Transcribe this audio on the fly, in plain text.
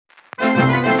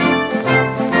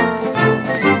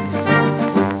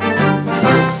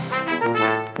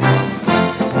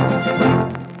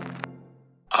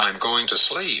to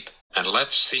sleep, and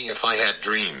let's see if I had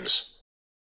dreams.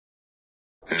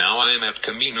 Now I'm at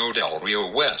Camino Del Rio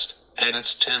West, and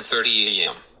it's 10:30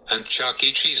 a.m., and Chuck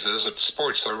E. Cheese's at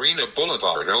Sports Arena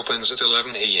Boulevard opens at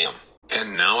 11 a.m.,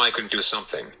 and now I can do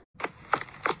something.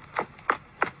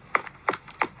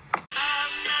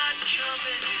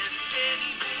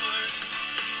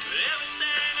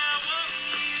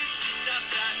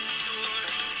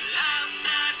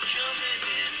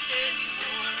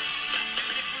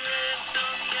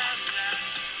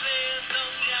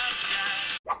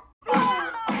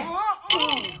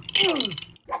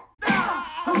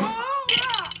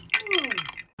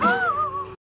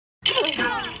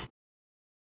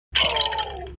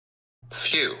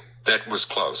 Phew, that was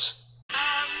close.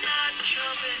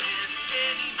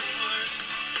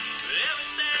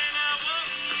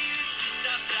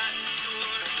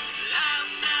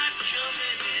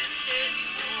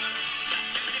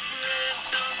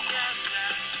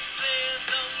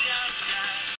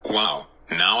 Wow,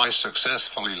 now I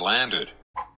successfully landed.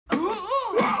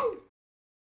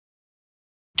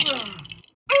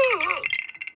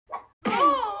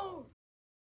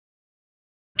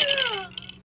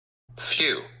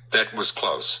 Phew, that was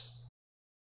close.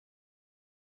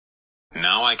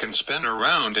 Now I can spin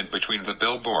around in between the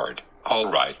billboard.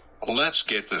 Alright, let's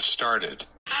get this started.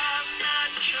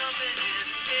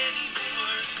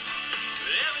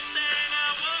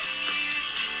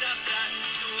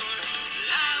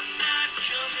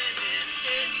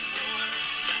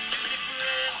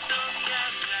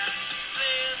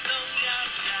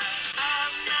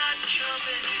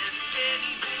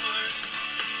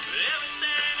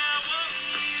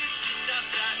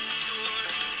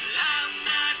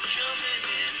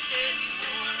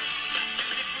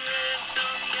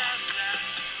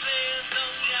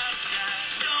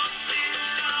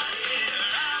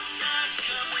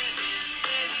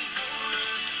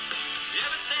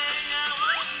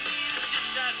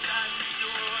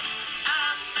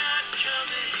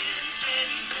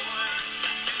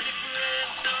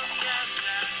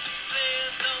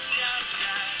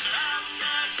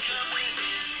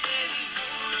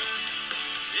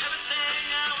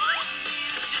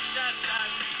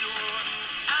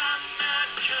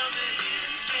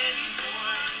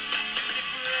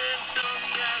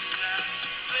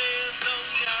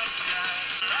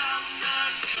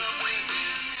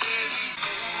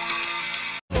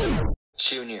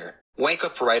 Junior, wake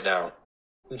up right now.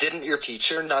 Didn't your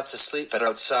teacher not to sleep at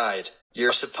outside?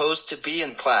 You're supposed to be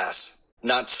in class,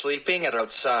 not sleeping at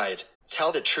outside.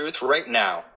 Tell the truth right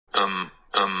now.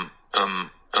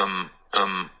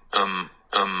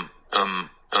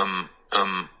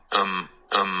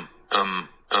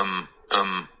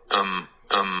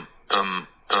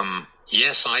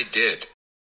 Yes, I did.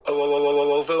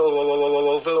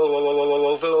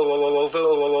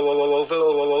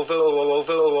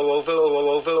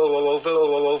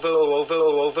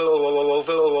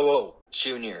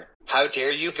 Junior, how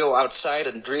dare you go outside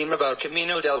and dream about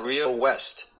Camino Del Rio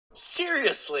West?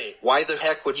 Seriously, why the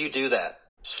heck would you do that?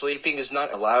 Sleeping is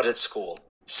not allowed at school.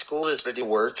 School is to do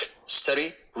work,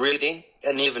 study, reading,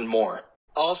 and even more.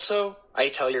 Also, I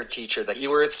tell your teacher that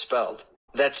you were expelled.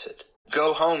 That's it.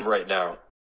 Go home right now.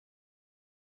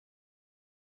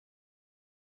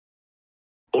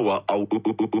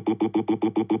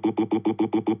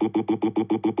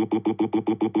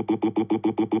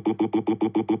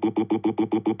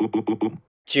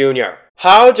 Junior,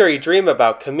 how dare you dream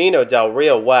about Camino Del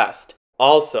Rio West?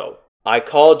 Also, I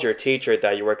called your teacher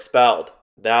that you were expelled.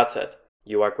 That's it.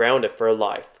 You are grounded for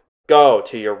life. Go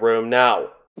to your room now.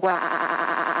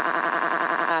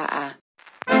 Wow.